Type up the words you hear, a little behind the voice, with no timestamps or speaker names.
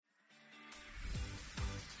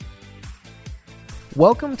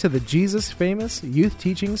Welcome to the Jesus Famous Youth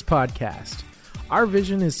Teachings Podcast. Our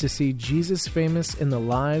vision is to see Jesus famous in the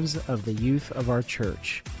lives of the youth of our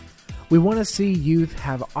church. We want to see youth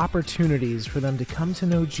have opportunities for them to come to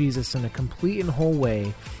know Jesus in a complete and whole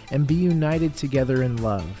way and be united together in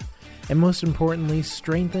love, and most importantly,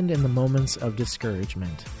 strengthened in the moments of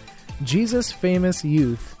discouragement. Jesus Famous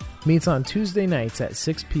Youth meets on Tuesday nights at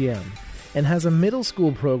 6 p.m. and has a middle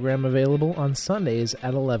school program available on Sundays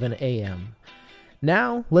at 11 a.m.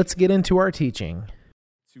 Now, let's get into our teaching.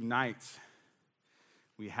 Tonight,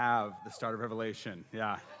 we have the start of Revelation.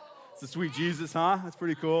 Yeah. It's a sweet Jesus, huh? That's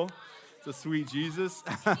pretty cool. It's a sweet Jesus.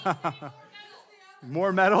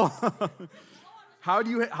 More metal. How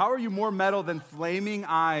are you more metal than flaming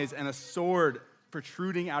eyes and a sword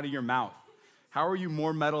protruding out of your mouth? How are you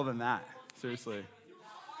more metal than that? Seriously.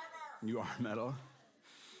 You are metal.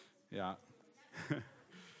 Yeah.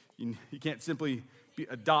 You can't simply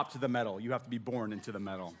adopt the metal. You have to be born into the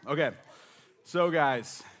metal. Okay. So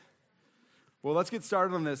guys, well, let's get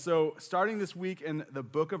started on this. So starting this week in the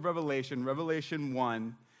book of Revelation, Revelation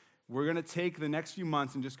 1, we're going to take the next few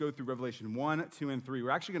months and just go through Revelation 1, 2, and 3. We're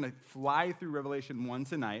actually going to fly through Revelation 1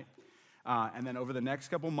 tonight, and then over the next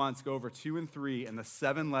couple months, go over 2 and 3 and the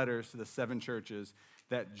 7 letters to the 7 churches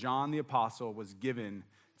that John the Apostle was given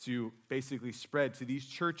to basically spread to these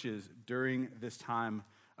churches during this time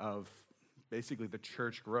of basically the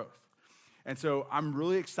church growth. And so I'm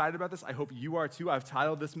really excited about this. I hope you are too. I've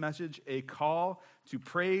titled this message, A Call to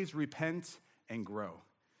Praise, Repent, and Grow.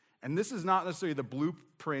 And this is not necessarily the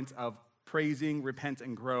blueprint of praising, repent,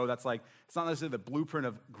 and grow. It's not necessarily the blueprint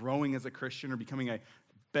of growing as a Christian or becoming a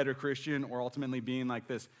better Christian or ultimately being like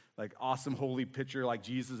this awesome holy picture like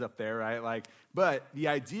Jesus up there, right? But the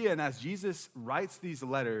idea, and as Jesus writes these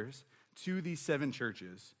letters to these 7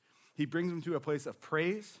 churches, he brings them to a place of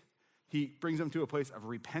praise, he brings them to a place of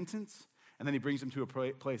repentance, and then he brings them to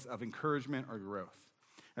a place of encouragement or growth.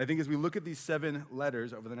 And I think as we look at these 7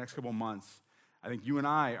 letters over the next couple months, I think you and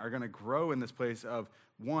I are going to grow in this place of,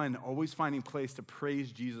 1, always finding place to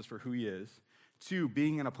praise Jesus for who he is. 2,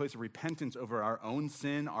 being in a place of repentance over our own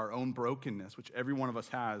sin, our own brokenness, which every one of us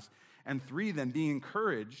has. And 3, then being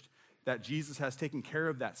encouraged that Jesus has taken care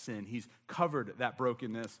of that sin. He's covered that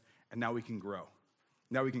brokenness, and now we can grow.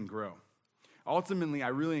 Now we can grow. Ultimately, I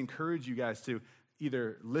really encourage you guys to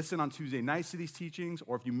either listen on Tuesday nights to these teachings,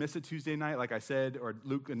 or if you miss a Tuesday night, like I said, or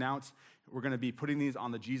Luke announced, we're going to be putting these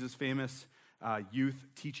on the Jesus Famous Youth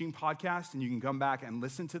Teaching Podcast, and you can come back and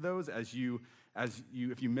listen to those if you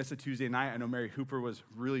miss a Tuesday night. I know Mary Hooper was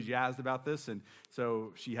really jazzed about this, and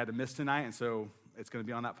so she had to miss tonight, and so it's going to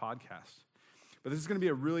be on that podcast. But this is going to be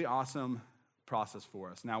a really awesome process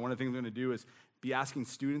for us. Now, one of the things we're going to do is be asking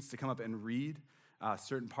students to come up and read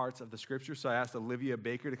certain parts of the scripture. So I asked Olivia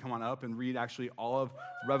Baker to come on up and read actually all of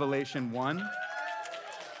Revelation 1.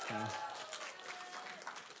 Yeah.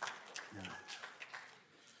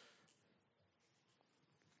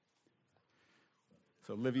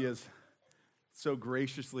 So Olivia's so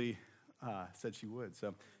graciously said she would.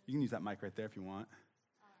 So you can use that mic right there if you want.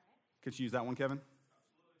 Could you use that one, Kevin?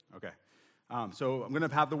 Okay. So I'm going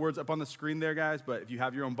to have the words up on the screen there, guys, but if you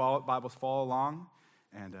have your own Bibles, follow along,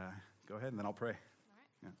 and go ahead, and then I'll pray.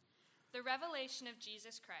 The revelation of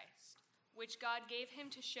Jesus Christ, which God gave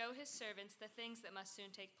him to show his servants the things that must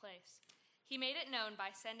soon take place. He made it known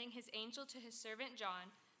by sending his angel to his servant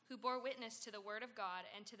John, who bore witness to the word of God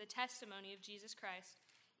and to the testimony of Jesus Christ,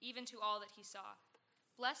 even to all that he saw.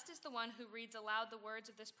 Blessed is the one who reads aloud the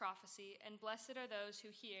words of this prophecy, and blessed are those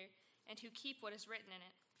who hear and who keep what is written in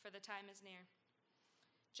it, for the time is near.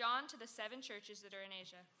 John to the 7 churches that are in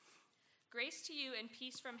Asia. Grace to you and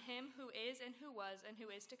peace from him who is and who was and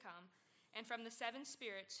who is to come, and from the 7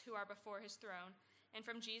 spirits who are before his throne, and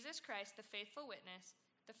from Jesus Christ, the faithful witness,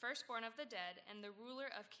 the firstborn of the dead, and the ruler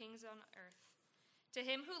of kings on earth. To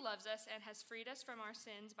him who loves us and has freed us from our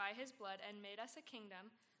sins by his blood and made us a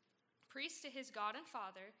kingdom, priest to his God and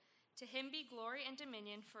Father, to him be glory and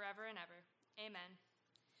dominion forever and ever. Amen.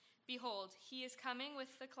 Behold, he is coming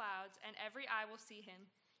with the clouds, and every eye will see him,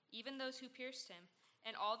 even those who pierced him,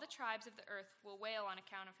 and all the tribes of the earth will wail on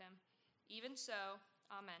account of him. Even so,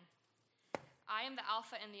 amen. I am the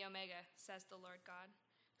Alpha and the Omega, says the Lord God,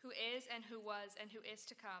 who is and who was and who is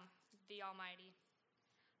to come, the Almighty.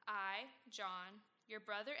 I, John, your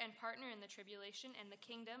brother and partner in the tribulation and the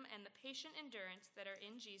kingdom and the patient endurance that are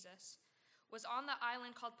in Jesus, was on the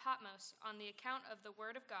island called Patmos on the account of the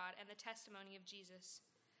word of God and the testimony of Jesus.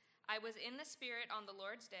 I was in the Spirit on the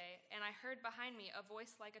Lord's day, and I heard behind me a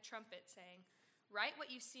voice like a trumpet saying, Write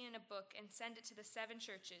what you see in a book and send it to the 7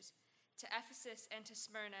 churches, to Ephesus and to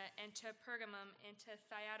Smyrna and to Pergamum and to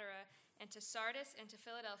Thyatira and to Sardis and to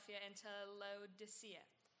Philadelphia and to Laodicea.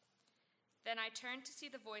 Then I turned to see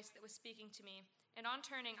the voice that was speaking to me, and on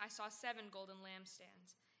turning I saw 7 golden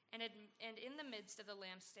lampstands, and in the midst of the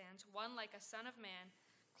lampstands one like a son of man,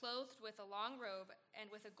 clothed with a long robe and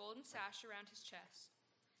with a golden sash around his chest.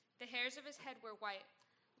 The hairs of his head were white,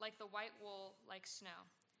 like the white wool, like snow.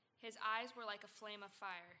 His eyes were like a flame of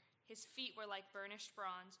fire. His feet were like burnished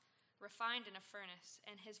bronze, refined in a furnace,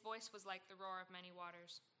 and his voice was like the roar of many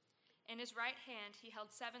waters. In his right hand he held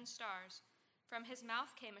 7 stars. From his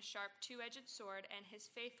mouth came a sharp 2-edged sword, and his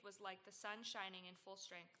face was like the sun shining in full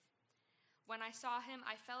strength. When I saw him,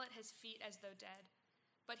 I fell at his feet as though dead.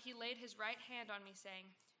 But he laid his right hand on me,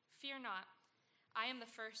 saying, "Fear not, I am the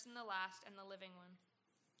first and the last and the living one.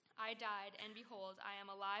 I died, and behold, I am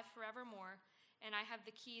alive forevermore, and I have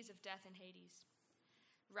the keys of death and Hades.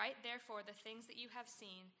 Write therefore the things that you have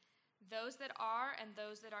seen, those that are and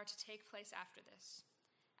those that are to take place after this.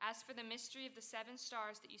 As for the mystery of the 7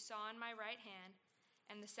 stars that you saw in my right hand,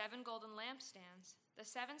 and the 7 golden lampstands, the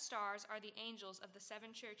 7 stars are the angels of the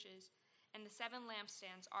 7 churches, and the 7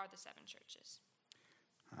 lampstands are the 7 churches."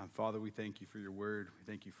 Father, we thank you for your word. We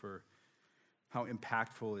thank you for how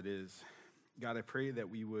impactful it is. God, I pray that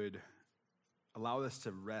we would allow us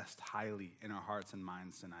to rest highly in our hearts and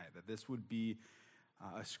minds tonight, that this would be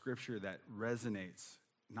a scripture that resonates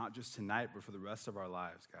not just tonight, but for the rest of our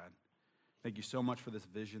lives, God. Thank you so much for this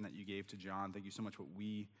vision that you gave to John. Thank you so much what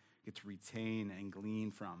we get to retain and glean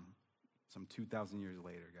from some 2,000 years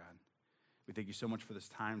later, God. We thank you so much for this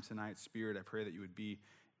time tonight. Spirit, I pray that you would be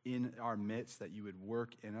in our midst, that you would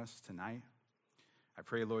work in us tonight. I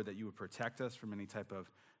pray, Lord, that you would protect us from any type of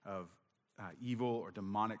evil or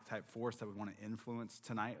demonic type force that would want to influence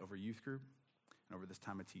tonight over youth group and over this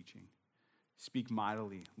time of teaching. Speak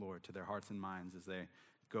mightily, Lord, to their hearts and minds as they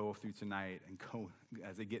go through tonight and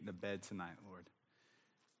as they get into bed tonight, Lord.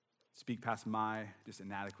 Speak past my just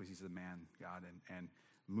inadequacies of man, God, and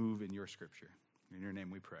move in your scripture. In your name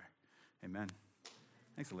we pray. Amen.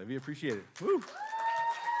 Thanks, Olivia. Appreciate it. Woo!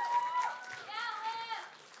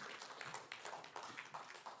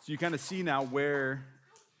 So you kind of see now where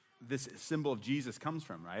this symbol of Jesus comes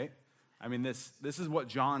from, right? I mean, this is what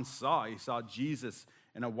John saw. He saw Jesus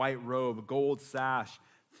in a white robe, gold sash,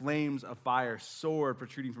 flames of fire, sword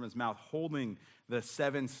protruding from his mouth, holding the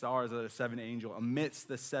 7 stars of the 7 angels amidst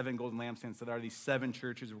the 7 golden lampstands that are these 7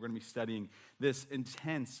 churches we're going to be studying. This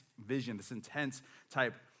intense vision, this intense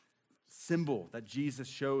type symbol that Jesus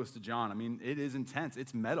shows to John. I mean, it is intense.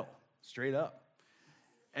 It's metal, straight up.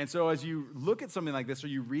 And so as you look at something like this or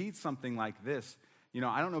you read something like this,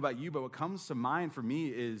 I don't know about you, but what comes to mind for me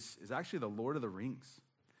is actually the Lord of the Rings.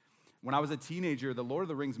 When I was a teenager, the Lord of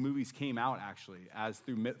the Rings movies came out actually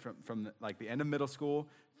from the end of middle school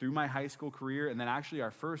through my high school career, and then actually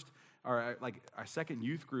our second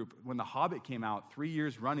youth group, when The Hobbit came out 3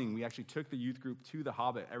 years running, we actually took the youth group to The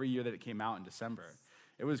Hobbit every year that it came out in December.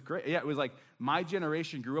 It was great. Yeah, it was like my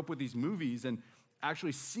generation grew up with these movies, and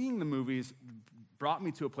actually seeing the movies brought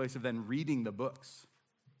me to a place of then reading the books.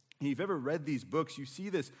 If you've ever read these books, you see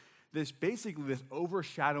this basically this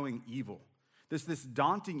overshadowing evil, this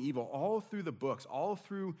daunting evil all through the books, all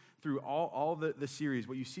through all the series.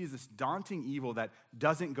 What you see is this daunting evil that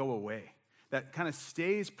doesn't go away, that kind of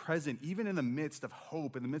stays present even in the midst of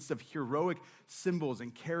hope, in the midst of heroic symbols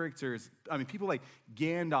and characters. I mean, people like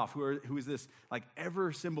Gandalf, who is this like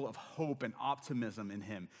ever symbol of hope and optimism in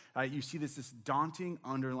him. You see this daunting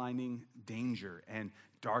underlining danger and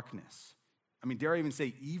darkness. I mean, dare I even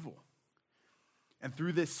say evil. And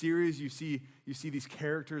through this series, you see these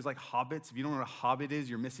characters like hobbits. If you don't know what a hobbit is,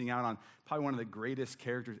 you're missing out on probably one of the greatest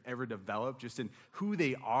characters ever developed just in who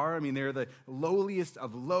they are. I mean, they're the lowliest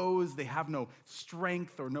of lows. They have no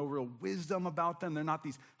strength or no real wisdom about them. They're not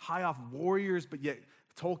these high-off warriors, but yet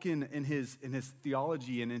Tolkien in his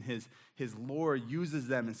theology and in his lore uses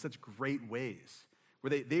them in such great ways,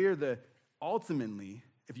 where they are ultimately,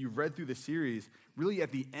 if you've read through the series, really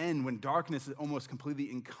at the end when darkness almost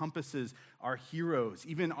completely encompasses our heroes,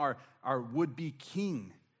 even our would-be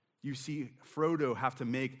king, you see Frodo have to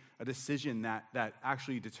make a decision that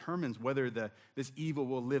actually determines whether this evil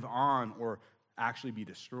will live on or actually be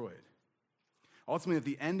destroyed. Ultimately, at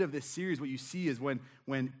the end of this series, what you see is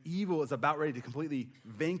when evil is about ready to completely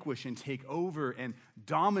vanquish and take over and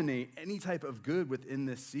dominate any type of good within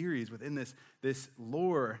this series, within this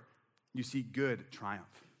lore, you see good triumph.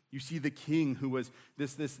 You see the king who was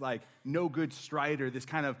this like no good strider, this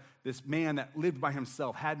man that lived by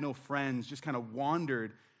himself, had no friends, just kind of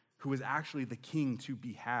wandered, who was actually the king to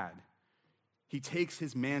be had. He takes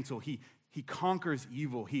his mantle, he conquers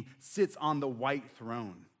evil, he sits on the white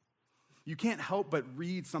throne. You can't help but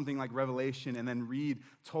read something like Revelation and then read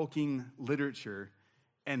Tolkien literature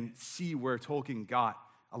and see where Tolkien got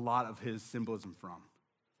a lot of his symbolism from.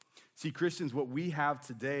 See, Christians, what we have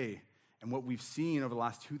today and what we've seen over the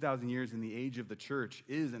last 2,000 years in the age of the church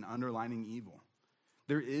is an underlying evil.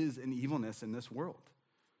 There is an evilness in this world.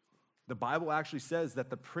 The Bible actually says that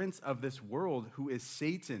the prince of this world, who is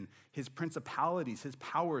Satan, his principalities, his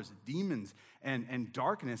powers, demons, and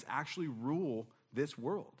darkness actually rule this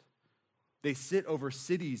world. They sit over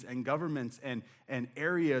cities and governments and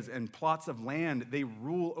areas and plots of land. They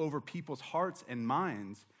rule over people's hearts and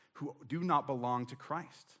minds who do not belong to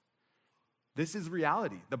Christ. This is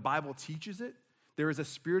reality. The Bible teaches it. There is a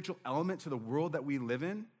spiritual element to the world that we live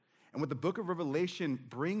in. And what the book of Revelation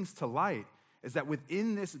brings to light is that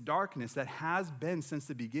within this darkness that has been since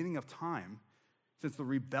the beginning of time, since the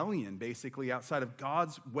rebellion, basically, outside of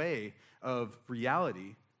God's way of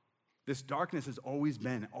reality, this darkness has always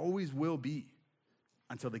been, always will be,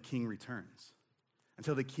 until the king returns.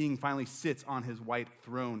 Until the king finally sits on his white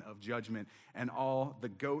throne of judgment, and all the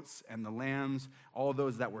goats and the lambs, all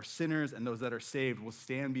those that were sinners and those that are saved, will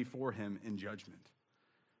stand before him in judgment.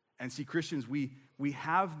 And see, Christians, we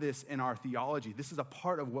have this in our theology. This is a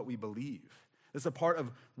part of what we believe. This is a part of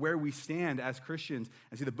where we stand as Christians.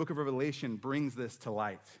 And see, the book of Revelation brings this to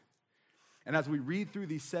light. And as we read through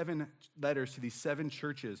these 7 letters to these 7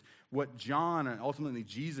 churches, what John, and ultimately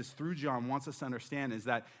Jesus through John, wants us to understand is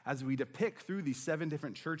that as we depict through these 7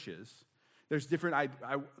 different churches, there's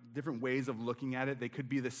different ways of looking at it. They could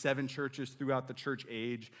be the 7 churches throughout the church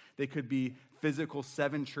age. They could be physical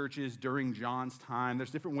 7 churches during John's time.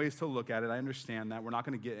 There's different ways to look at it. I understand that. We're not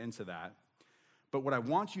going to get into that. But what I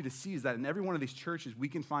want you to see is that in every one of these churches, we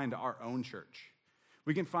can find our own church.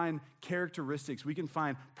 We can find characteristics. We can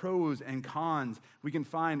find pros and cons. We can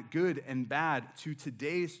find good and bad to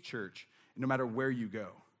today's church, no matter where you go.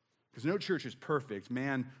 Because no church is perfect.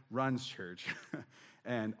 Man runs church.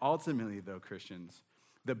 And ultimately, though, Christians,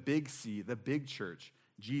 the big C, the big church,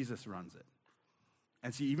 Jesus runs it.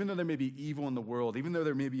 And see, even though there may be evil in the world, even though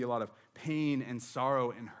there may be a lot of pain and sorrow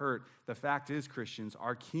and hurt, the fact is, Christians,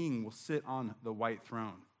 our King will sit on the white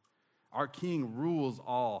throne. Our King rules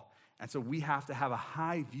all. And so we have to have a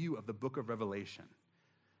high view of the book of Revelation.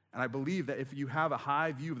 And I believe that if you have a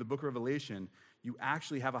high view of the book of Revelation, you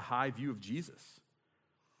actually have a high view of Jesus.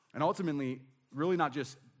 And ultimately, really not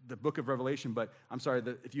just the book of Revelation, but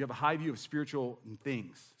if you have a high view of spiritual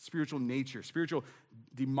things, spiritual nature, spiritual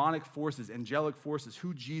demonic forces, angelic forces,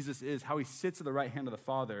 who Jesus is, how he sits at the right hand of the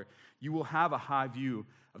Father, you will have a high view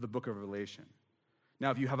of the book of Revelation. Now,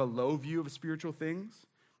 if you have a low view of spiritual things,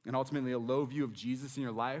 and ultimately a low view of Jesus in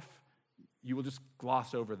your life, you will just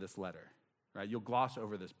gloss over this letter, right? You'll gloss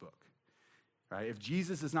over this book, right? If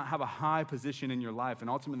Jesus does not have a high position in your life, and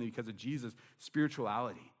ultimately because of Jesus,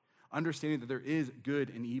 spirituality, understanding that there is good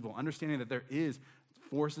and evil, understanding that there is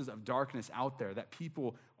forces of darkness out there, that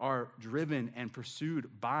people are driven and pursued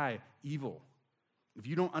by evil. If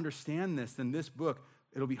you don't understand this, then this book,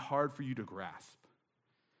 it'll be hard for you to grasp.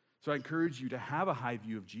 So I encourage you to have a high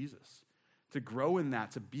view of Jesus, to grow in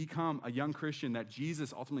that, to become a young Christian, that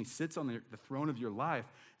Jesus ultimately sits on the throne of your life.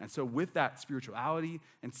 And so with that spirituality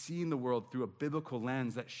and seeing the world through a biblical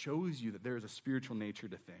lens that shows you that there is a spiritual nature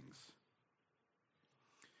to things.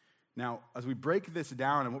 Now, as we break this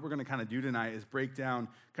down, and what we're going to kind of do tonight is break down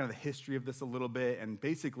kind of the history of this a little bit. And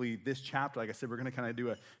basically, this chapter, like I said, we're going to kind of do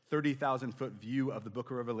a 30,000-foot view of the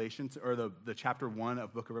book of Revelation, or the chapter 1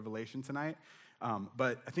 of book of Revelation tonight.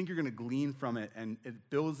 But I think you're going to glean from it, and it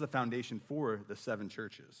builds the foundation for the 7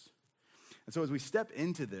 churches. And so as we step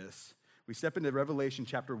into this, we step into Revelation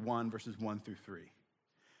chapter 1, verses 1 through 3.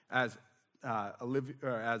 As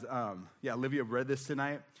Olivia read this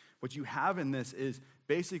tonight, what you have in this is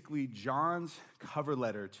basically John's cover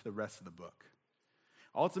letter to the rest of the book.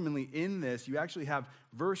 Ultimately, in this, you actually have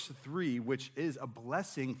verse 3, which is a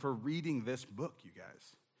blessing for reading this book, you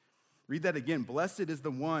guys. Read that again. Blessed is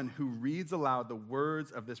the one who reads aloud the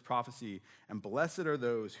words of this prophecy, and blessed are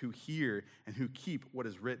those who hear and who keep what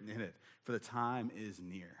is written in it, for the time is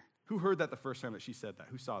near. Who heard that the first time that she said that?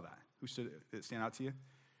 Who saw that? Did it stand out to you?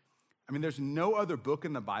 I mean, there's no other book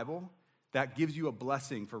in the Bible that gives you a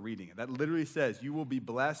blessing for reading it. That literally says you will be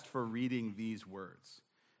blessed for reading these words.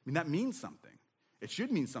 I mean, that means something. It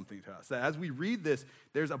should mean something to us. That as we read this,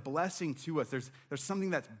 there's a blessing to us. There's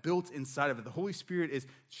something that's built inside of it. The Holy Spirit is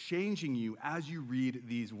changing you as you read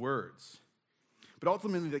these words. But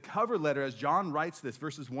ultimately, the cover letter, as John writes this,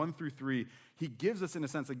 verses 1 through 3, he gives us, in a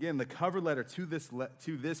sense, again, the cover letter to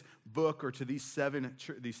this book, or to these seven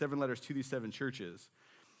letters to these 7 churches.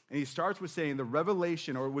 And he starts with saying the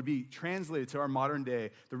revelation, or it would be translated to our modern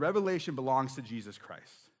day, the revelation belongs to Jesus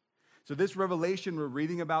Christ. So this revelation we're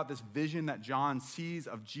reading about, this vision that John sees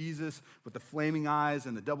of Jesus with the flaming eyes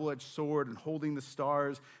and the double-edged sword and holding the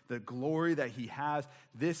stars, the glory that he has,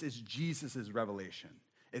 this is Jesus' revelation.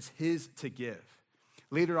 It's his to give.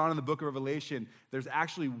 Later on in the book of Revelation, there's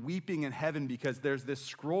actually weeping in heaven because there's this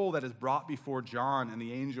scroll that is brought before John and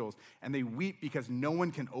the angels, and they weep because no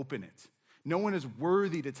one can open it. No one is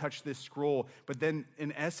worthy to touch this scroll, but then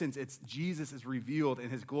in essence, it's Jesus is revealed in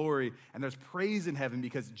his glory, and there's praise in heaven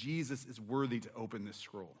because Jesus is worthy to open this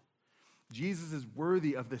scroll. Jesus is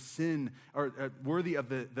worthy of the sin, or worthy of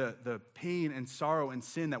the pain and sorrow and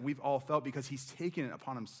sin that we've all felt because he's taken it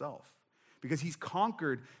upon himself, because he's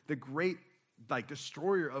conquered the great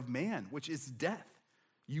destroyer of man, which is death.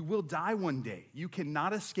 You will die one day. You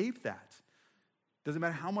cannot escape that. Doesn't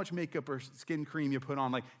matter how much makeup or skin cream you put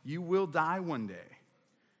on, you will die one day.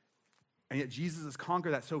 And yet Jesus has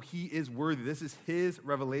conquered that, so he is worthy. This is his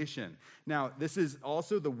revelation. Now, this is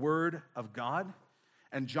also the word of God.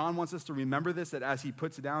 And John wants us to remember this, that as he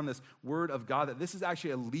puts down this word of God, that this is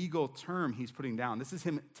actually a legal term he's putting down. This is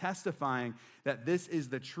him testifying that this is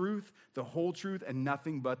the truth, the whole truth, and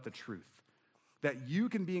nothing but the truth. That you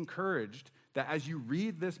can be encouraged that as you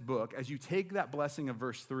read this book, as you take that blessing of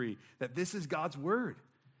verse 3, that this is God's word,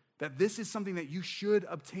 that this is something that you should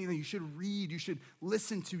obtain, that you should read, you should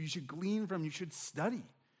listen to, you should glean from, you should study.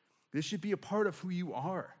 This should be a part of who you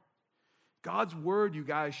are. God's word, you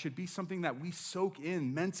guys, should be something that we soak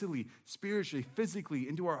in mentally, spiritually, physically,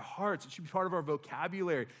 into our hearts. It should be part of our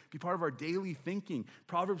vocabulary, be part of our daily thinking.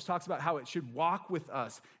 Proverbs talks about how it should walk with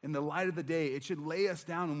us in the light of the day. It should lay us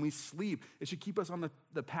down when we sleep. It should keep us on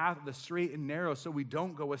the path of the straight and narrow so we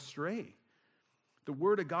don't go astray. The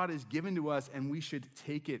word of God is given to us, and we should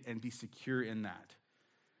take it and be secure in that.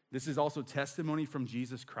 This is also testimony from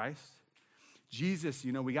Jesus Christ. Jesus,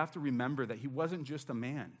 we have to remember that he wasn't just a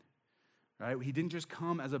man. Right? He didn't just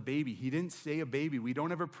come as a baby. He didn't say a baby. We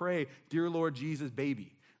don't ever pray, "Dear Lord Jesus,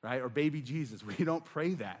 baby," right? Or "Baby Jesus." We don't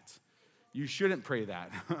pray that. You shouldn't pray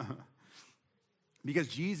that. Because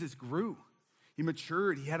Jesus grew. He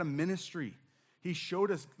matured. He had a ministry. He showed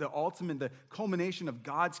us the culmination of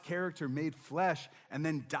God's character made flesh, and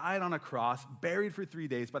then died on a cross, buried for 3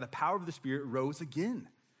 days, by the power of the Spirit, rose again.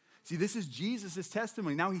 See, this is Jesus'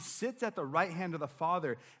 testimony. Now he sits at the right hand of the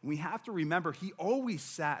Father, and we have to remember he always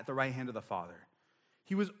sat at the right hand of the Father.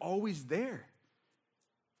 He was always there.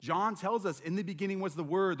 John tells us, in the beginning was the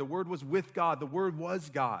Word was with God, the Word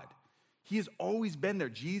was God. He has always been there.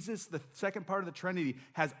 Jesus, the second part of the Trinity,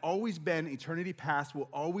 has always been eternity past, will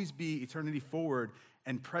always be eternity forward,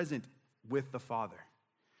 and present with the Father.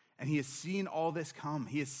 And he has seen all this come.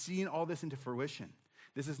 He has seen all this into fruition.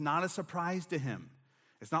 This is not a surprise to him.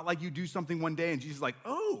 It's not like you do something one day and Jesus is like,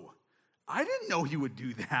 "Oh, I didn't know he would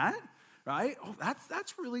do that," right? "Oh,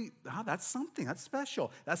 that's really, that's something, that's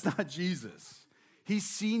special." That's not Jesus. He's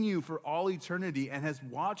seen you for all eternity and has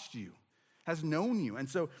watched you, has known you. And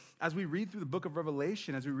so as we read through the book of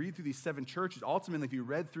Revelation, as we read through these 7 churches, ultimately, if you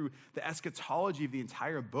read through the eschatology of the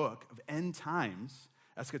entire book of end times,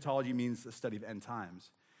 eschatology means the study of end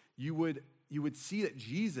times, you would see that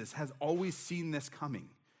Jesus has always seen this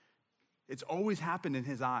coming. It's always happened in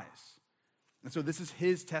his eyes. And so this is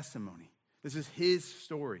his testimony. This is his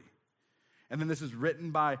story. And then this is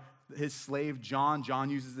written by his slave, John. John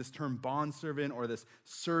uses this term bondservant, or this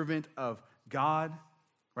servant of God,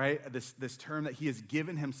 right? This term that he has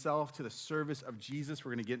given himself to the service of Jesus.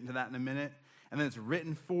 We're going to get into that in a minute. And then it's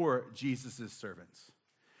written for Jesus' servants.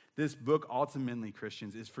 This book, ultimately,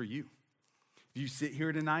 Christians, is for you. If you sit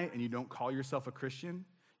here tonight and you don't call yourself a Christian,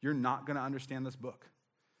 you're not going to understand this book.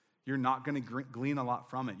 You're not going to glean a lot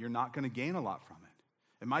from it. You're not going to gain a lot from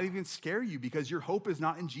it. It might even scare you because your hope is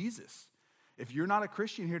not in Jesus. If you're not a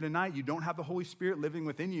Christian here tonight, you don't have the Holy Spirit living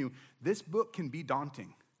within you, this book can be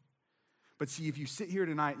daunting. But see, if you sit here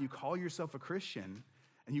tonight and you call yourself a Christian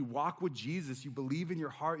and you walk with Jesus, you believe in your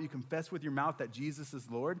heart, you confess with your mouth that Jesus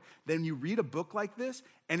is Lord, then you read a book like this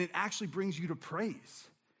and it actually brings you to praise.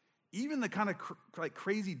 Even the kind of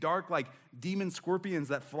crazy, dark, demon scorpions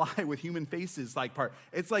that fly with human faces part.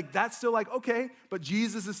 It's that's still okay, but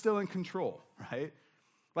Jesus is still in control, right?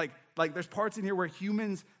 There's parts in here where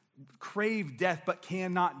humans crave death but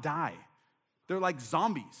cannot die. They're like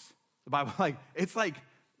zombies. The Bible, it's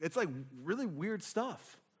really weird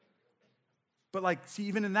stuff. But see,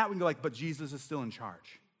 even in that we can go but Jesus is still in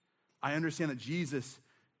charge. I understand that Jesus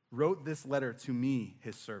wrote this letter to me,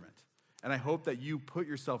 his servant. And I hope that you put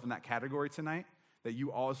yourself in that category tonight, that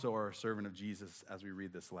you also are a servant of Jesus as we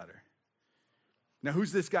read this letter. Now,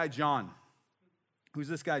 who's this guy, John? Who's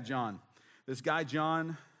this guy, John? This guy,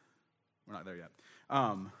 John, we're not there yet.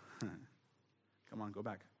 Come on, go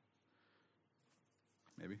back.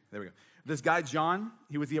 maybe. There we go. This guy, John,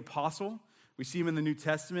 he was the apostle. We see him in the New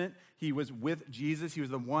Testament. He was with Jesus. He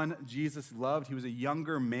was the one Jesus loved. He was a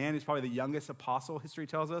younger man. He's probably the youngest apostle, history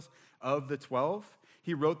tells us, of the 12.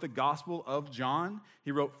 He wrote the Gospel of John.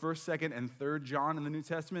 He wrote 1st, 2nd, and 3rd John in the New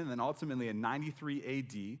Testament. And then ultimately in 93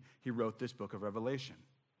 AD, he wrote this book of Revelation.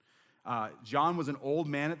 John was an old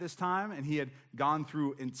man at this time, and he had gone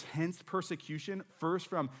through intense persecution, first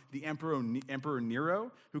from the Emperor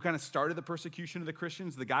Nero, who kind of started the persecution of the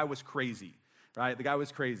Christians. The guy was crazy, right? The guy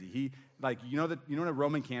was crazy. He, you know what a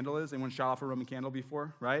Roman candle is? Anyone shot off a Roman candle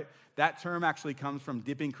before, right? That term actually comes from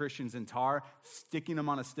dipping Christians in tar, sticking them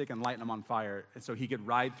on a stick, and lighting them on fire, and so he could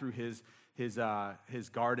ride through his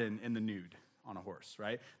garden in the nude on a horse,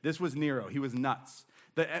 right? This was Nero. He was nuts.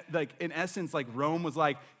 In essence, Rome was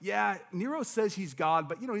like, yeah, Nero says he's God,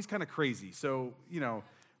 but, he's kind of crazy. So,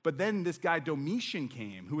 but then this guy Domitian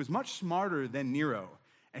came, who was much smarter than Nero,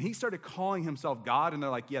 and he started calling himself God, and they're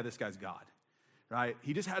like, yeah, this guy's God, right?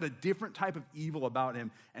 He just had a different type of evil about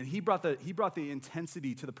him, and he brought the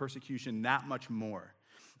intensity to the persecution that much more.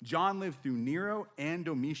 John lived through Nero and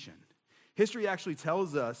Domitian. History actually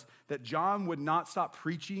tells us that John would not stop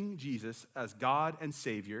preaching Jesus as God and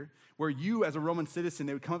Savior, where you, as a Roman citizen,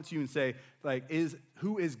 they would come up to you and say,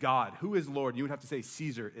 who is God? Who is Lord? And you would have to say,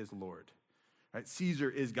 Caesar is Lord, right? Caesar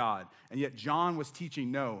is God. And yet John was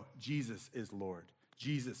teaching, no, Jesus is Lord.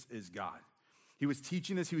 Jesus is God. He was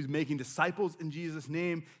teaching this. He was making disciples in Jesus'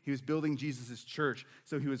 name. He was building Jesus' church.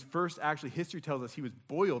 So he was first, actually, history tells us he was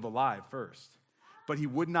boiled alive first. But he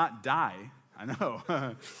would not die. I know.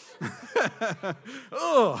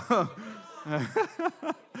 Oh.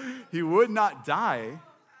 He would not die.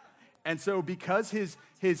 And so because his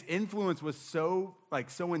influence was so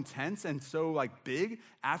intense and so big,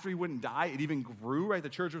 after he wouldn't die, it even grew, right? The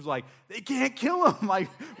church was like, they can't kill him.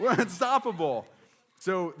 We're unstoppable.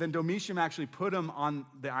 So then Domitian actually put him on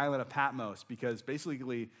the island of Patmos because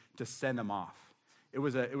basically to send him off. It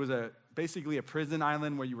was basically a prison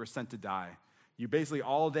island where you were sent to die. You basically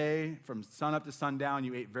all day, from sun up to sundown,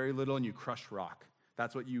 you ate very little and you crushed rock.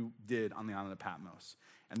 That's what you did on the island of Patmos.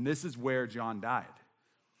 And this is where John died.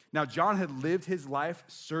 Now, John had lived his life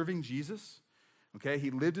serving Jesus. Okay, he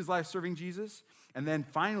lived his life serving Jesus. And then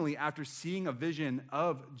finally, after seeing a vision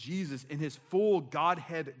of Jesus in his full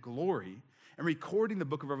Godhead glory and recording the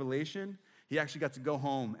book of Revelation, he actually got to go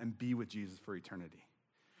home and be with Jesus for eternity.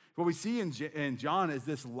 What we see in John is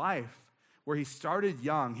this life where he started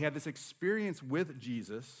young. He had this experience with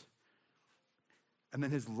Jesus, and then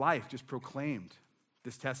his life just proclaimed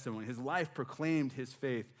this testimony. His life proclaimed his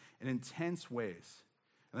faith in intense ways,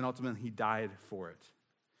 and then ultimately he died for it.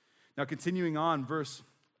 Now, continuing on, verses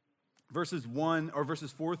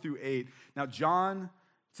 4 through 8. Now, John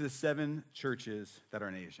to the 7 churches that are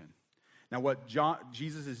in Asia. Now, what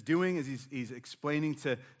Jesus is doing is he's explaining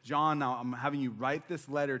to John, now I'm having you write this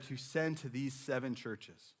letter to send to these 7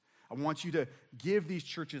 churches. I want you to give these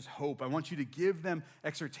churches hope. I want you to give them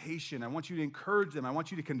exhortation. I want you to encourage them. I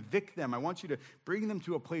want you to convict them. I want you to bring them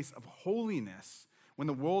to a place of holiness when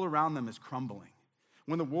the world around them is crumbling,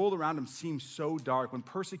 when the world around them seems so dark, when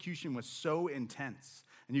persecution was so intense.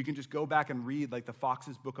 And you can just go back and read the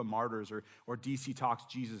Fox's Book of Martyrs or DC Talks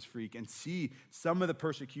Jesus Freak and see some of the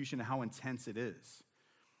persecution and how intense it is.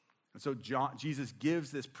 And so Jesus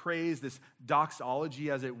gives this praise, this doxology,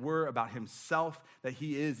 as it were, about himself, that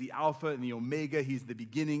he is the Alpha and the Omega. He's the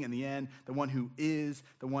beginning and the end, the one who is,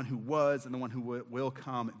 the one who was, and the one who will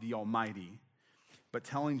come, the Almighty. But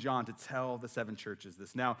telling John to tell the 7 churches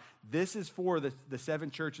this. Now, this is for the 7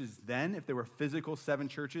 churches then, if there were physical 7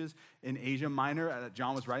 churches in Asia Minor that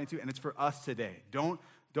John was writing to, and it's for us today. Don't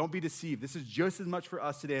be deceived. This is just as much for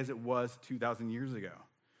us today as it was 2,000 years ago.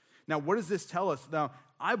 Now, what does this tell us? Now,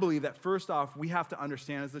 I believe that first off, we have to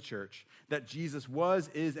understand as the church that Jesus was,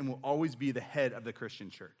 is, and will always be the head of the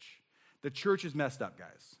Christian church. The church is messed up,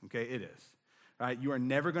 guys. Okay, it is. Right? You are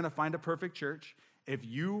never going to find a perfect church. If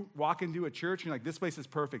you walk into a church and you're like, this place is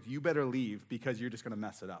perfect, you better leave because you're just going to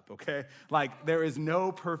mess it up, okay? There is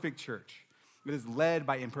no perfect church. It is led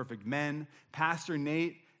by imperfect men. Pastor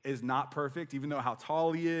Nate is not perfect, even though how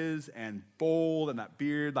tall he is and bold and that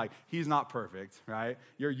beard, he's not perfect, right?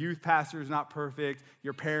 Your youth pastor is not perfect.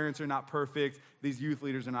 Your parents are not perfect. These youth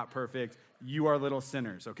leaders are not perfect. You are little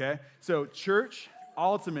sinners, okay? So church,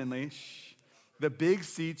 ultimately, the Big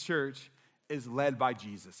C church is led by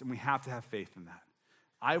Jesus, and we have to have faith in that.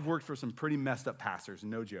 I've worked for some pretty messed up pastors,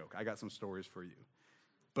 no joke. I got some stories for you.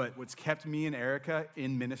 But what's kept me and Erica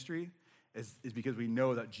in ministry is because we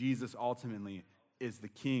know that Jesus ultimately is the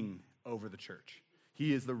king over the church.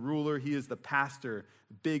 He is the ruler. He is the pastor,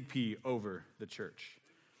 big P, over the church,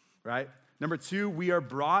 right? Number two, we are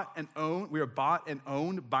bought and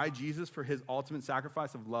owned by Jesus for his ultimate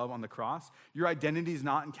sacrifice of love on the cross. Your identity is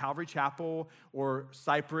not in Calvary Chapel or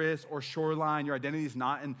Cypress or Shoreline. Your identity is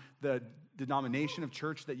not in the denomination of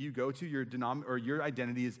church that you go to. Your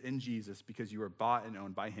identity is in Jesus because you are bought and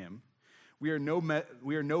owned by him. We are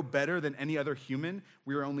no better than any other human.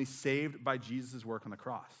 We are only saved by Jesus' work on the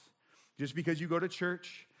cross. Just because you go to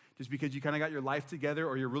church, just because you kind of got your life together,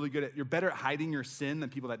 or you're better at hiding your sin than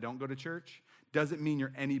people that don't go to church, doesn't mean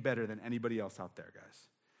you're any better than anybody else out there, guys.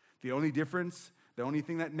 The only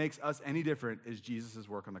thing that makes us any different is Jesus'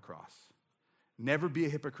 work on the cross. Never be a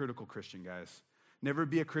hypocritical Christian, guys. Never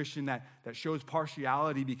be a Christian that shows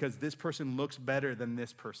partiality because this person looks better than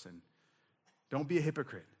this person. Don't be a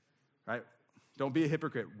hypocrite, right? Don't be a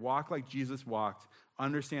hypocrite. Walk like Jesus walked.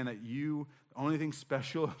 Understand that the only thing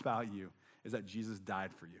special about you is that Jesus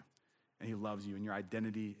died for you, and he loves you, and your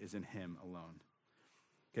identity is in him alone.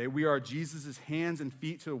 Okay, we are Jesus' hands and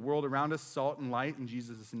feet to the world around us, salt and light in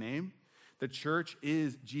Jesus' name. The church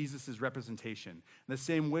is Jesus' representation. In the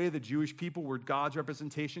same way the Jewish people were God's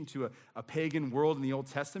representation to a pagan world in the Old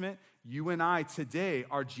Testament, you and I today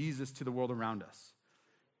are Jesus to the world around us.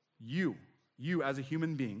 You as a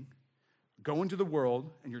human being, go into the world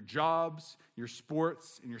and your jobs, your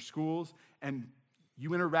sports, and your schools, and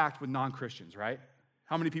you interact with non-Christians, right?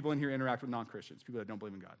 How many people in here interact with non-Christians, people that don't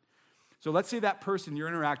believe in God? So let's say that person you're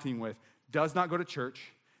interacting with does not go to church,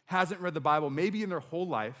 hasn't read the Bible, maybe in their whole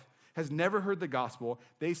life, has never heard the gospel.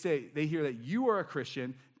 They hear that you are a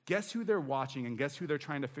Christian. Guess who they're watching, and guess who they're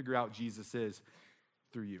trying to figure out Jesus is?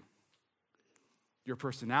 Through you. Your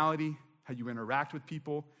personality, how you interact with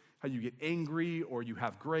people, how you get angry or you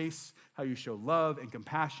have grace, how you show love and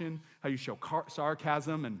compassion, how you show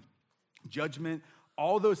sarcasm and judgment.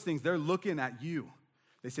 All those things, they're looking at you.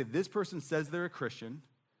 They say, this person says they're a Christian,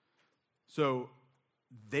 so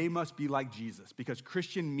they must be like Jesus, because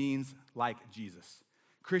Christian means like Jesus.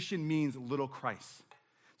 Christian means little Christ.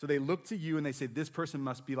 So they look to you and they say, this person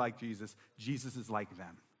must be like Jesus. Jesus is like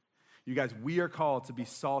them. You guys, we are called to be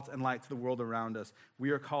salt and light to the world around us.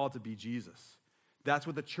 We are called to be Jesus. That's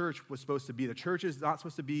what the church was supposed to be. The church is not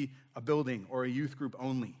supposed to be a building or a youth group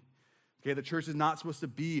only. Okay, the church is not supposed to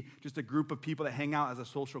be just a group of people that hang out as a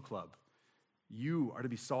social club. You are to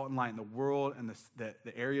be salt and light in the world and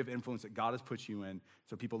the area of influence that God has put you in.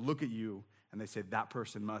 So people look at you and they say, that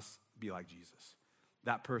person must be like Jesus.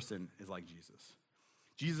 That person is like Jesus.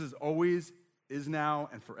 Jesus always is now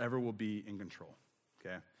and forever will be in control,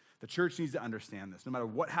 okay? The church needs to understand this. No matter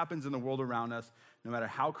what happens in the world around us, no matter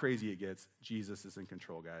how crazy it gets, Jesus is in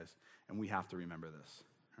control, guys, and we have to remember this,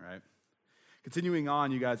 all right? Continuing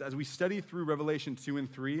on, you guys, as we study through Revelation 2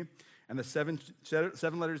 and 3 and the seven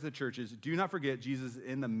letters of the churches, do not forget Jesus is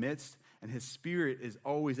in the midst, and his spirit is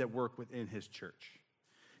always at work within his church.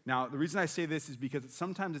 Now, the reason I say this is because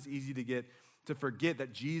sometimes it's easy to forget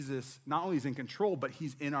that Jesus not only is in control, but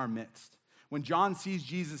he's in our midst. When John sees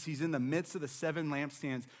Jesus, he's in the midst of the 7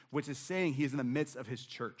 lampstands, which is saying he is in the midst of his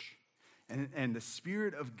church. And the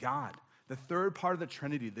Spirit of God, the third part of the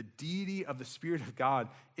Trinity, the deity of the Spirit of God,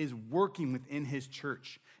 is working within his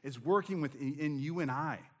church, is working within you and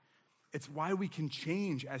I. It's why we can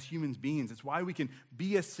change as human beings. It's why we can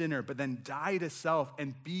be a sinner, but then die to self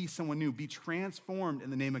and be someone new, be transformed in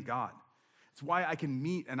the name of God. It's why I can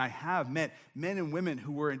meet, and I have met, men and women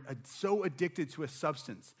who were so addicted to a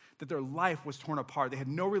substance that their life was torn apart. They had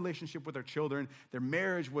no relationship with their children. Their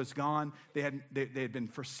marriage was gone. They had been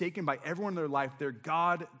forsaken by everyone in their life. Their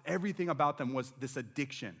God, everything about them was this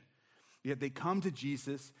addiction. Yet they come to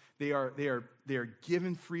Jesus. They are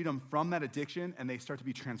given freedom from that addiction, and they start to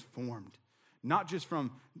be transformed. Not just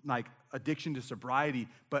from like addiction to sobriety,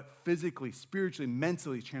 but physically, spiritually,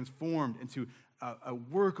 mentally transformed into a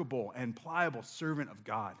workable and pliable servant of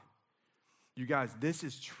God. You guys, this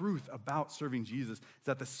is truth about serving Jesus, is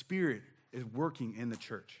that the Spirit is working in the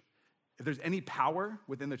church. If there's any power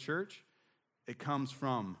within the church, it comes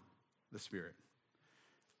from the Spirit.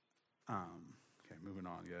 Okay, moving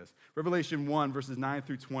on, guys. Revelation 1, verses 9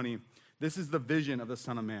 through 20. This is the vision of the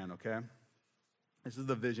Son of Man, okay? This is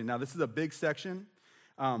the vision. Now, this is a big section,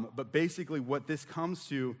 but basically what this comes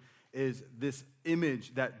to is this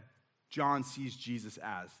image that John sees Jesus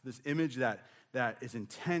as. This image that is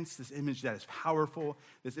intense, this image that is powerful,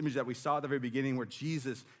 this image that we saw at the very beginning where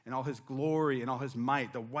Jesus in all his glory and all his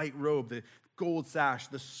might, the white robe, the gold sash,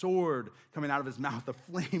 the sword coming out of his mouth, the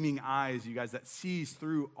flaming eyes, you guys, that sees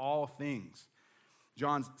through all things.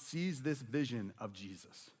 John sees this vision of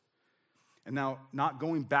Jesus. And now, not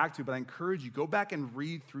going back to it, but I encourage you, go back and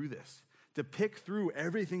read through this. to pick through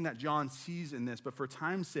everything that John sees in this, but for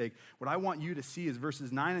time's sake, what I want you to see is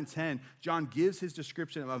verses 9 and 10. John gives his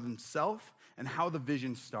description of himself and how the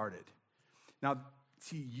vision started. Now,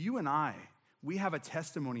 see, you and I, we have a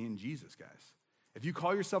testimony in Jesus, guys. If you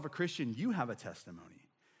call yourself a Christian, you have a testimony.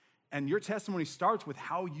 And your testimony starts with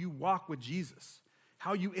how you walk with Jesus,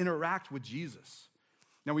 how you interact with Jesus.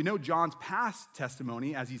 Now, we know John's past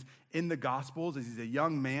testimony as he's in the Gospels, as he's a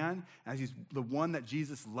young man, as he's the one that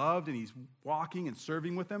Jesus loved, and he's walking and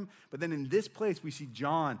serving with him. But then in this place, we see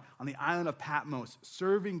John on the island of Patmos,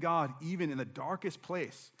 serving God even in the darkest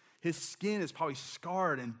place. His skin is probably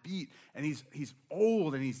scarred and beat, and he's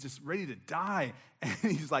old, and he's just ready to die.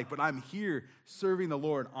 And he's like, but I'm here serving the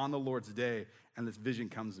Lord on the Lord's day, and this vision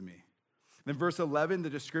comes to me. Then verse 11,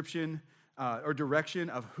 the description or direction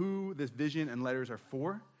of who this vision and letters are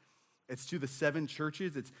for. It's to the 7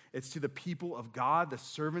 churches. It's to the people of God, the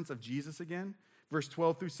servants of Jesus again. Verse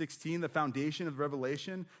 12 through 16, the foundation of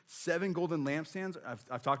Revelation, 7 golden lampstands.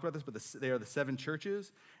 I've talked about this, but they are the 7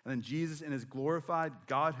 churches. And then Jesus in his glorified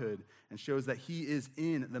godhood and shows that he is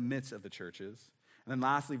in the midst of the churches. And then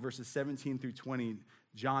lastly, verses 17 through 20,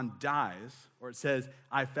 John dies, or it says,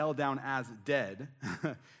 I fell down as dead.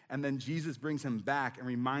 And then Jesus brings him back and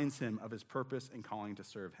reminds him of his purpose and calling to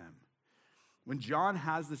serve him. When John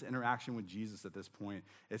has this interaction with Jesus at this point,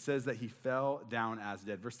 it says that he fell down as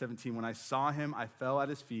dead. Verse 17, when I saw him, I fell at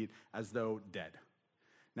his feet as though dead.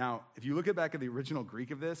 Now, if you look back at the original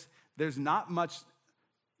Greek of this, there's not much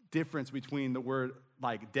difference between the word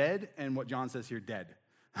like dead and what John says here, dead.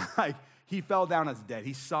 Like, he fell down as dead.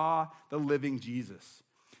 He saw the living Jesus.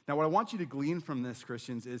 Now, what I want you to glean from this,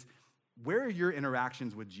 Christians, is where are your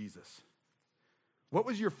interactions with Jesus? What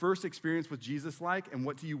was your first experience with Jesus like, and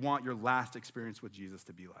what do you want your last experience with Jesus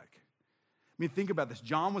to be like? I mean, think about this.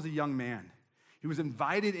 John was a young man. He was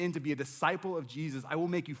invited in to be a disciple of Jesus. I will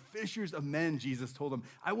make you fishers of men, Jesus told him.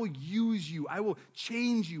 I will use you. I will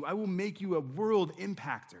change you. I will make you a world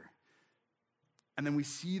impactor. And then we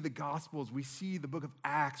see the Gospels, we see the book of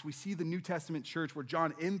Acts, we see the New Testament church where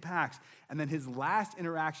John impacts, and then his last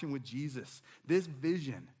interaction with Jesus, this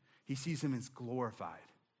vision, he sees him as glorified.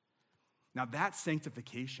 Now that's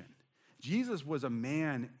sanctification. Jesus was a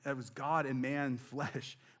man that was God in man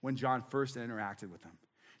flesh when John first interacted with him.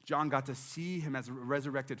 John got to see him as a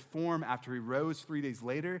resurrected form after he rose 3 days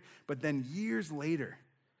later, but then years later,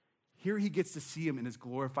 here he gets to see him in his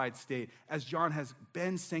glorified state. As John has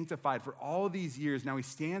been sanctified for all these years, now he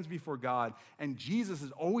stands before God, and Jesus has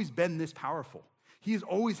always been this powerful. He has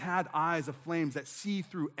always had eyes of flames that see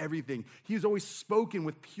through everything. He has always spoken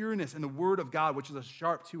with pureness in the word of God, which is a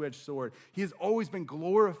sharp two-edged sword. He has always been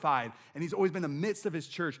glorified, and he's always been in the midst of his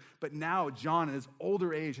church. But now John, in his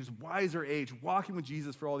older age, his wiser age, walking with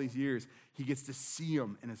Jesus for all these years, he gets to see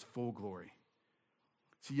him in his full glory.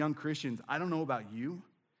 See, young Christians, I don't know about you,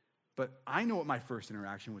 but I know what my first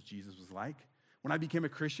interaction with Jesus was like. When I became a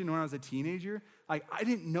Christian when I was a teenager, I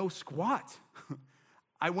didn't know squat.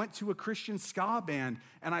 I went to a Christian ska band,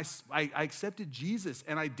 and I accepted Jesus,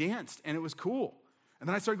 and I danced, and it was cool. And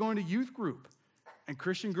then I started going to youth group, and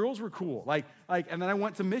Christian girls were cool. And then I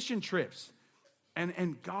went to mission trips,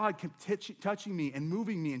 and God kept touching me and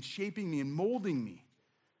moving me and shaping me and molding me.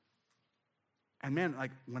 And man,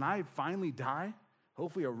 when I finally die,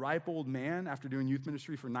 hopefully a ripe old man after doing youth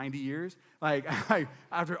ministry for 90 years,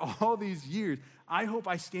 after all these years, I hope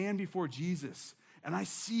I stand before Jesus and I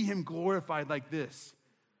see him glorified like this.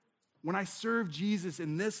 When I serve Jesus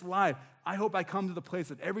in this life, I hope I come to the place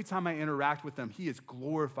that every time I interact with him, he is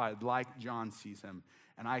glorified like John sees him.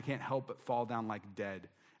 And I can't help but fall down like dead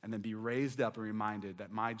and then be raised up and reminded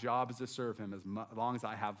that my job is to serve him as long as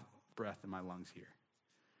I have breath in my lungs here.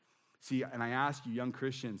 See, and I ask you, young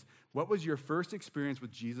Christians, what was your first experience with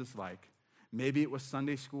Jesus like? Maybe it was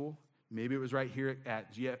Sunday school. Maybe it was right here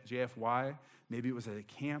at JFY. Maybe it was at a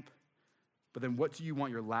camp. But then what do you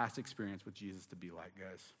want your last experience with Jesus to be like,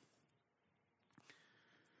 guys?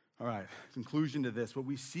 All right, conclusion to this. What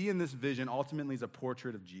we see in this vision ultimately is a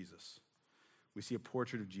portrait of Jesus. We see a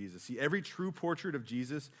portrait of Jesus. See, every true portrait of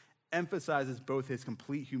Jesus emphasizes both his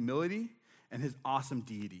complete humility and his awesome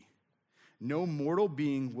deity. No mortal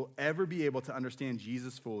being will ever be able to understand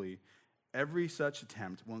Jesus fully. Every such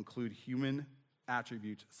attempt will include human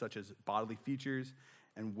attributes such as bodily features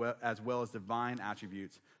and as well as divine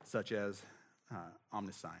attributes such as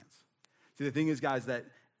omniscience. See, the thing is, guys, that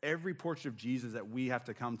every portrait of Jesus that we have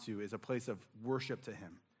to come to is a place of worship to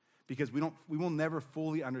him, because we will never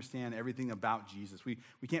fully understand everything about Jesus. We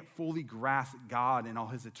can't fully grasp God and all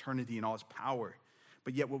his eternity and all his power.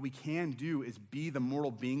 But yet what we can do is be the mortal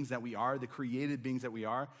beings that we are, the created beings that we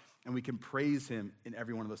are, and we can praise him in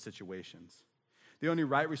every one of those situations. The only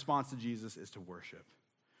right response to Jesus is to worship.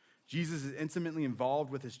 Jesus is intimately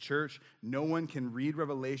involved with his church. No one can read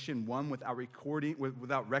Revelation 1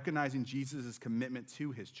 without recognizing Jesus' commitment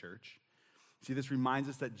to his church. See, this reminds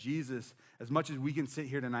us that Jesus, as much as we can sit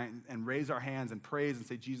here tonight and raise our hands and praise and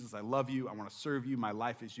say, Jesus, I love you, I want to serve you, my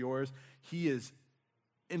life is yours, he is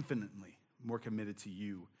infinitely more committed to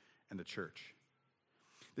you and the church.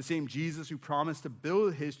 The same Jesus who promised to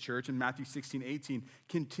build his church in Matthew 16:18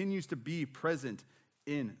 continues to be present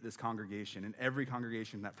in this congregation, in every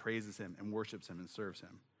congregation that praises him and worships him and serves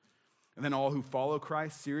him. And then all who follow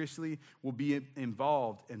Christ seriously will be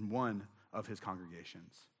involved in one of his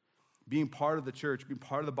congregations. Being part of the church, being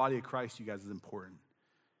part of the body of Christ, you guys, is important.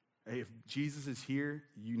 Hey, if Jesus is here,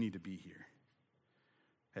 you need to be here.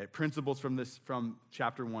 Hey, principles from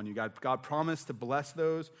chapter 1. You got God promised to bless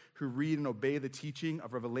those who read and obey the teaching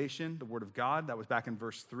of Revelation, the word of God. That was back in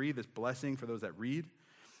verse 3, this blessing for those that read.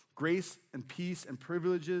 Grace and peace and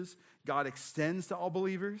privileges God extends to all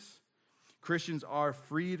believers. Christians are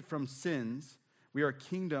freed from sins. We are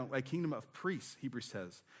a kingdom of priests, Hebrews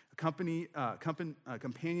says.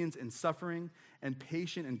 Companions in suffering and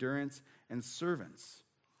patient endurance and servants.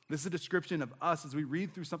 This is a description of us. As we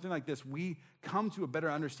read through something like this, we come to a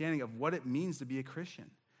better understanding of what it means to be a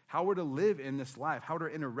Christian, how we're to live in this life, how to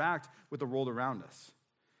interact with the world around us.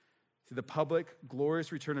 See, the public,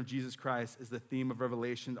 glorious return of Jesus Christ is the theme of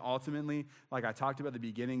Revelation. Ultimately, like I talked about at the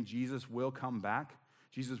beginning, Jesus will come back.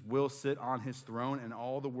 Jesus will sit on his throne, and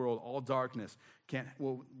all the world, all darkness,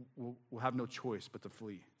 will have no choice but to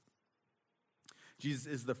flee. Jesus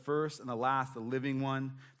is the first and the last, the living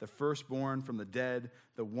one, the firstborn from the dead,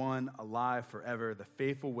 the one alive forever, the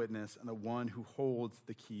faithful witness, and the one who holds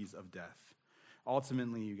the keys of death.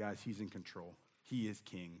 Ultimately, you guys, he's in control. He is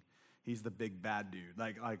king. He's the big bad dude.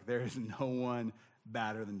 Like there is no one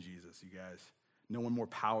badder than Jesus, you guys. No one more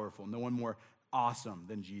powerful, no one more awesome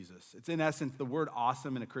than Jesus. It's in essence, the word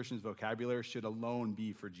awesome in a Christian's vocabulary should alone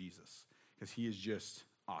be for Jesus, because he is just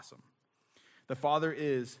awesome. The Father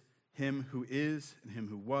is him who is, and him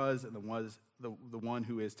who was, and the one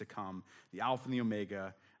who is to come, the Alpha and the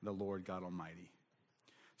Omega, and the Lord God Almighty.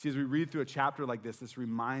 See, as we read through a chapter like this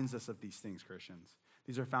reminds us of these things, Christians.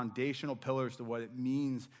 These are foundational pillars to what it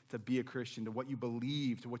means to be a Christian, to what you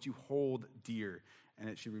believe, to what you hold dear, and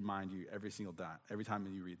it should remind you every time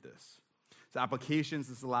you read this. So applications,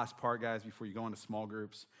 this is the last part, guys, before you go into small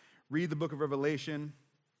groups. Read the book of Revelation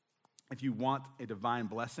if you want a divine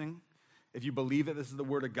blessing. If you believe that this is the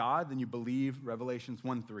word of God, then you believe Revelations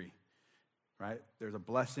 1:3, right? There's a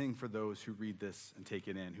blessing for those who read this and take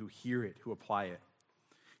it in, who hear it, who apply it.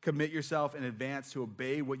 Commit yourself in advance to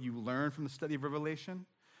obey what you learn from the study of Revelation.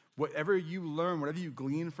 Whatever you learn, whatever you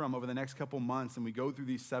glean from over the next couple months, and we go through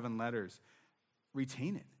these 7 letters,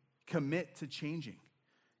 retain it. Commit to changing.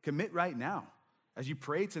 Commit right now. As you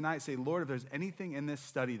pray tonight, say, Lord, if there's anything in this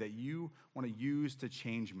study that you want to use to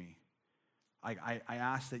change me, I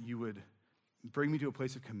ask that you would bring me to a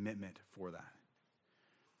place of commitment for that.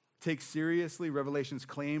 Take seriously Revelation's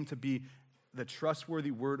claim to be the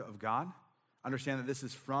trustworthy word of God. Understand that this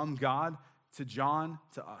is from God to John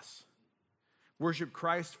to us. Worship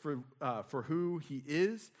Christ for who he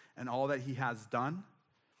is and all that he has done.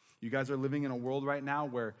 You guys are living in a world right now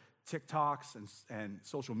where TikToks and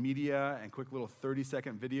social media and quick little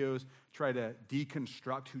 30-second videos try to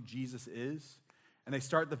deconstruct who Jesus is. And they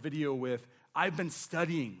start the video with, I've been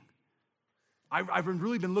studying. I've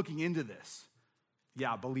really been looking into this.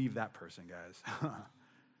 Yeah, believe that person, guys.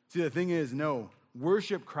 See, the thing is, no,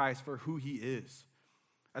 worship Christ for who he is.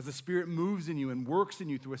 As the Spirit moves in you and works in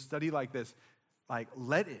you through a study like this,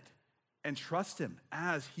 let it and trust him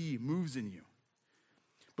as he moves in you.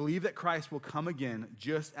 Believe that Christ will come again,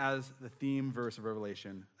 just as the theme verse of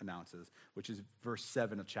Revelation announces, which is verse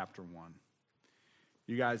 7 of chapter 1.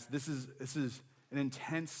 You guys, this is an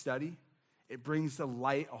intense study. It brings to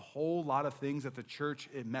light a whole lot of things that the church,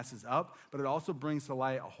 it messes up, but it also brings to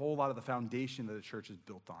light a whole lot of the foundation that the church is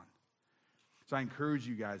built on. So I encourage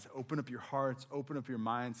you guys, open up your hearts, open up your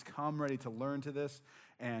minds, come ready to learn to this,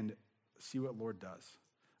 and see what Lord does.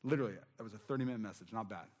 Literally, that was a 30-minute message, not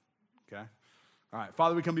bad, okay? All right,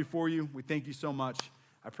 Father, we come before you. We thank you so much.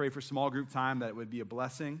 I pray for small group time that it would be a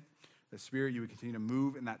blessing. The Spirit, you would continue to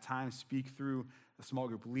move in that time, speak through the small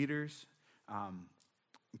group leaders.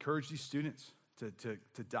 Encourage these students to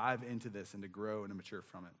dive into this and to grow and to mature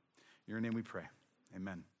from it. In your name we pray.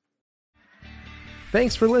 Amen.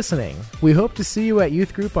 Thanks for listening. We hope to see you at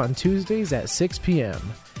youth group on Tuesdays at 6 p.m.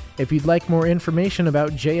 If you'd like more information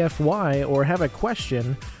about JFY or have a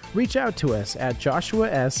question, reach out to us at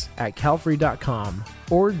joshuas@calvary.com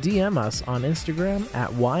or DM us on Instagram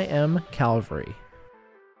at ymcalvary.